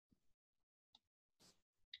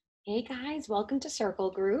Hey guys, welcome to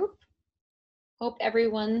Circle Group. Hope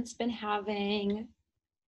everyone's been having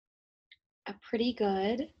a pretty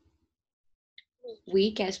good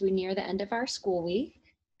week as we near the end of our school week.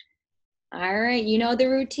 All right, you know the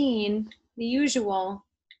routine, the usual.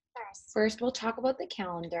 First, we'll talk about the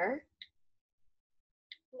calendar.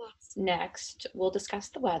 Next, we'll discuss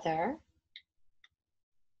the weather.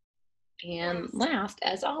 And last,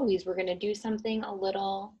 as always, we're going to do something a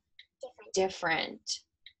little different.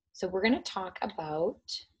 So we're going to talk about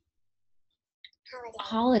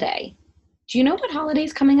holiday. Do you know what holiday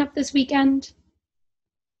is coming up this weekend?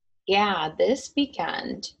 Yeah, this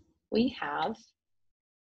weekend we have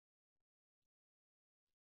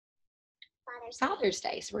Father's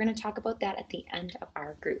Day. So we're going to talk about that at the end of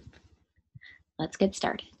our group. Let's get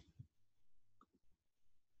started.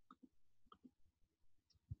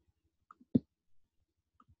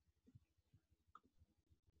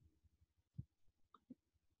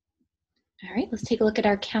 All right, let's take a look at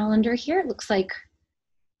our calendar here. It looks like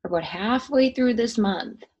we're about halfway through this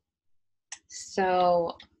month.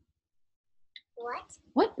 So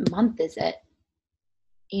what month is it?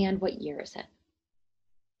 And what year is it?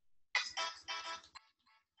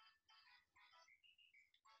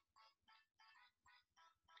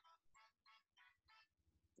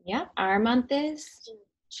 Yep, our month is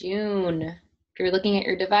June. If you're looking at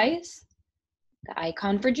your device, the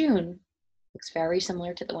icon for June looks very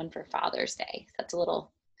similar to the one for Father's Day. That's a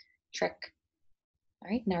little trick.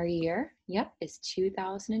 All right, and our year, yep, is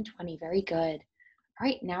 2020. Very good. All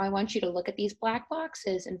right, now I want you to look at these black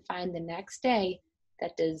boxes and find the next day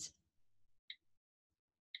that does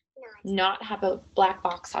not have a black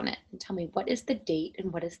box on it. And tell me, what is the date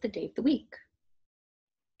and what is the day of the week?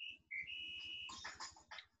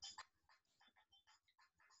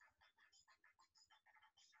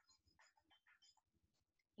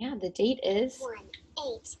 Yeah, the date is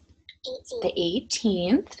 1/8/18. the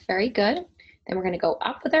 18th. Very good. Then we're going to go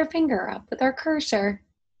up with our finger, up with our cursor.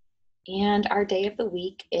 And our day of the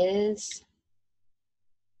week is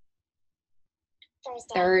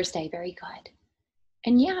Thursday. Very good.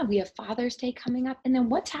 And yeah, we have Father's Day coming up. And then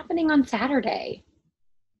what's happening on Saturday?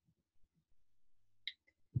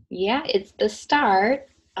 Yeah, it's the start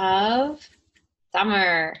of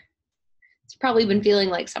summer. It's probably been feeling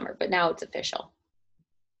like summer, but now it's official.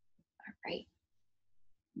 All right.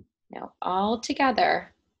 Now, all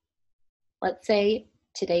together, let's say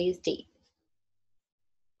today's date.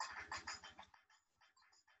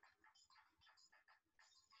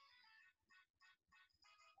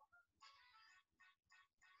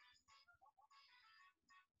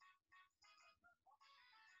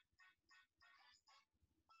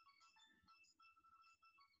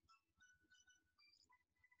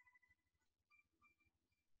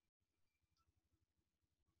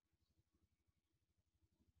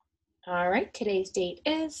 All right, today's date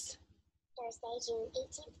is Thursday, June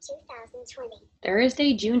 18th, 2020.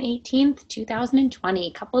 Thursday, June 18th, 2020,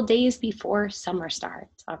 a couple days before summer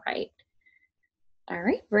starts. All right. All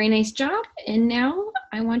right, very nice job. And now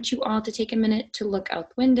I want you all to take a minute to look out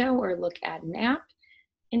the window or look at an app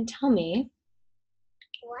and tell me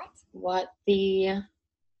what the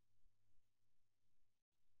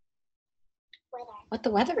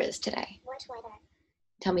weather is today. What weather?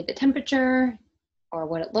 Tell me the temperature or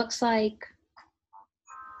what it looks like.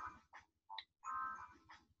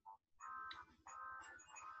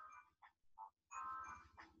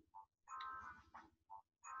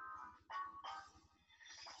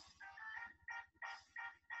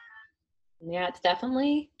 Yeah, it's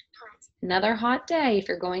definitely Hot. another hot day if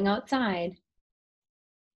you're going outside.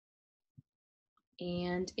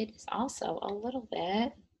 And it is also a little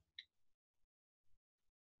bit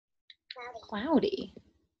cloudy.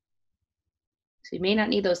 So you may not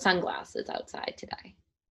need those sunglasses outside today.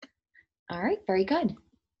 All right, very good.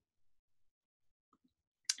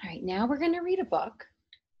 All right, now we're going to read a book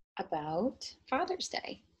about Father's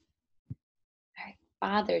Day. All right,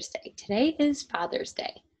 Father's Day. Today is Father's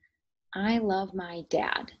Day. I love my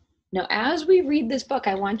dad. Now, as we read this book,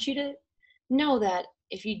 I want you to know that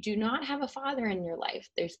if you do not have a father in your life,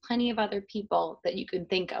 there's plenty of other people that you can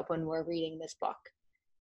think of when we're reading this book.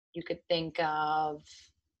 You could think of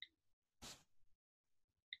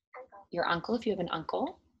your uncle if you have an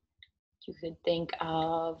uncle. You could think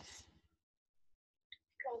of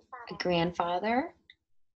a grandfather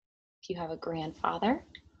if you have a grandfather.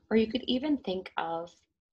 Or you could even think of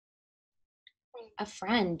a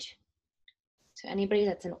friend. So anybody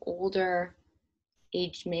that's an older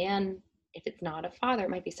aged man, if it's not a father, it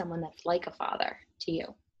might be someone that's like a father to you.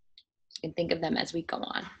 You can think of them as we go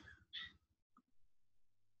on.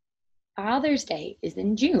 Father's Day is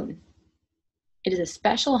in June. It is a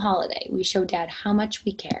special holiday. We show Dad how much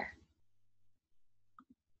we care.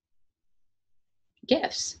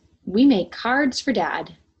 Gifts. We make cards for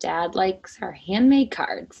Dad. Dad likes our handmade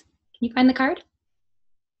cards. Can you find the card?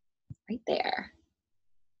 Right there.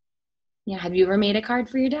 Yeah, have you ever made a card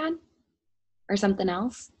for your dad? Or something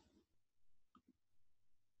else?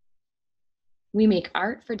 We make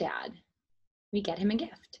art for Dad. We get him a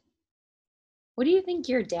gift. What do you think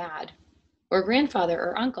your dad or grandfather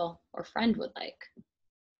or uncle or friend would like?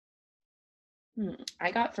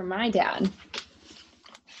 I got for my dad,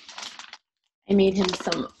 I made him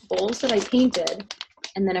some bowls that I painted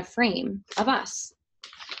and then a frame of us.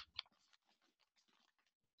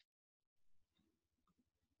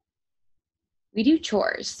 We do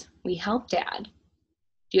chores. We help Dad.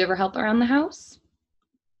 Do you ever help around the house?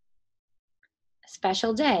 A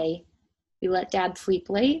special day, we let Dad sleep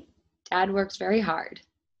late. Dad works very hard.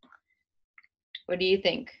 What do you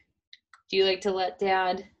think? Do you like to let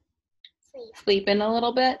Dad sleep in a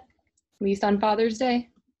little bit, at least on Father's Day?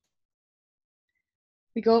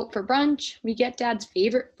 We go out for brunch. We get Dad's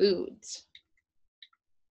favorite foods.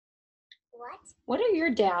 What are your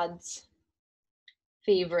dad's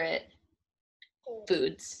favorite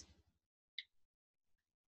foods?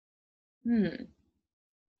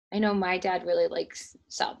 I know my dad really likes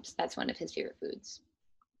subs. That's one of his favorite foods.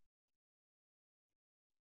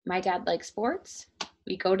 My dad likes sports.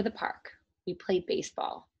 We go to the park. We play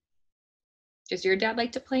baseball. Does your dad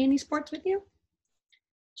like to play any sports with you?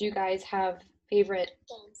 Do you guys have favorite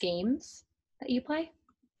games that you play?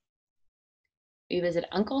 We visit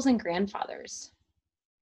uncles and grandfathers.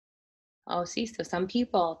 Oh, see, so some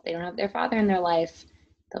people, if they don't have their father in their life,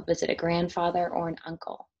 they'll visit a grandfather or an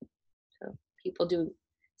uncle. So people do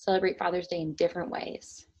celebrate Father's Day in different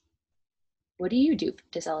ways. What do you do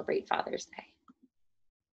to celebrate Father's Day?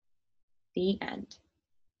 The end.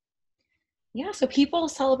 Yeah, so people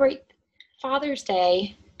celebrate Father's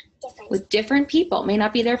Day with different people. It may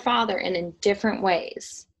not be their father, and in different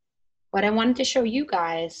ways. What I wanted to show you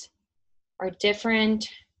guys are different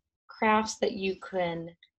crafts that you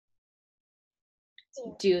can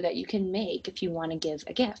do, that you can make if you want to give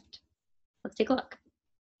a gift. Let's take a look.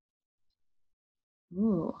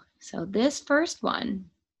 Ooh, so this first one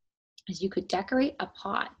is you could decorate a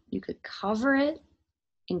pot. You could cover it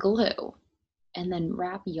in glue and then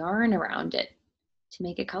wrap yarn around it to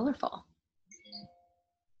make it colorful.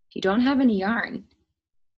 If you don't have any yarn,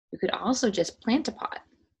 you could also just plant a pot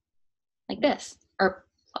like this, or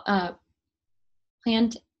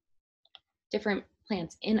plant different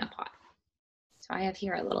plants in a pot. So I have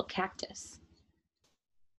here a little cactus.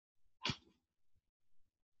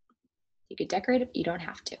 You could decorate it, but you don't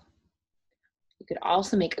have to. You could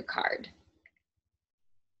also make a card.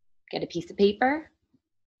 Get a piece of paper,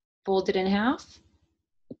 fold it in half,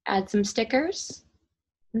 add some stickers,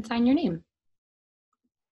 and sign your name.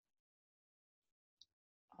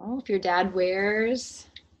 Oh, if your dad wears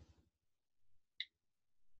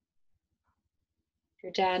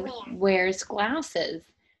glasses,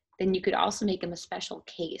 then you could also make him a special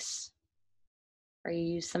case, or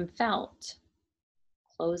you use some felt,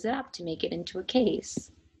 close it up to make it into a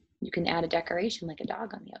case. You can add a decoration like a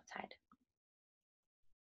dog on the outside.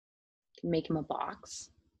 You can make him a box,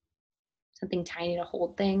 something tiny to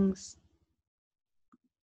hold things.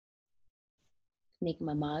 Make him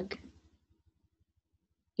a mug,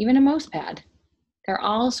 even a mouse pad. There are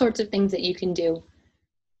all sorts of things that you can do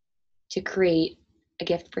to create a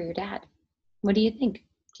gift for your dad. What do you think?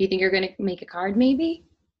 Do you think you're going to make a card maybe?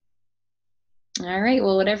 All right,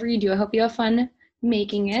 well, whatever you do, I hope you have fun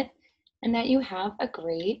making it and that you have a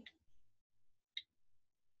great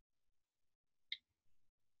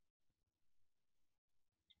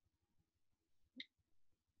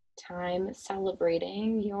time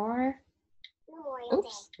celebrating your Memorial Day.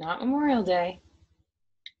 Not Memorial Day.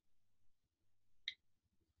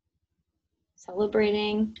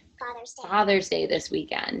 Celebrating Father's Day this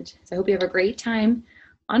weekend. So I hope you have a great time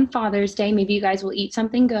on Father's Day. Maybe you guys will eat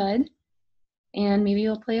something good and maybe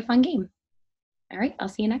you'll play a fun game. All right, I'll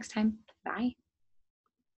see you next time. Bye.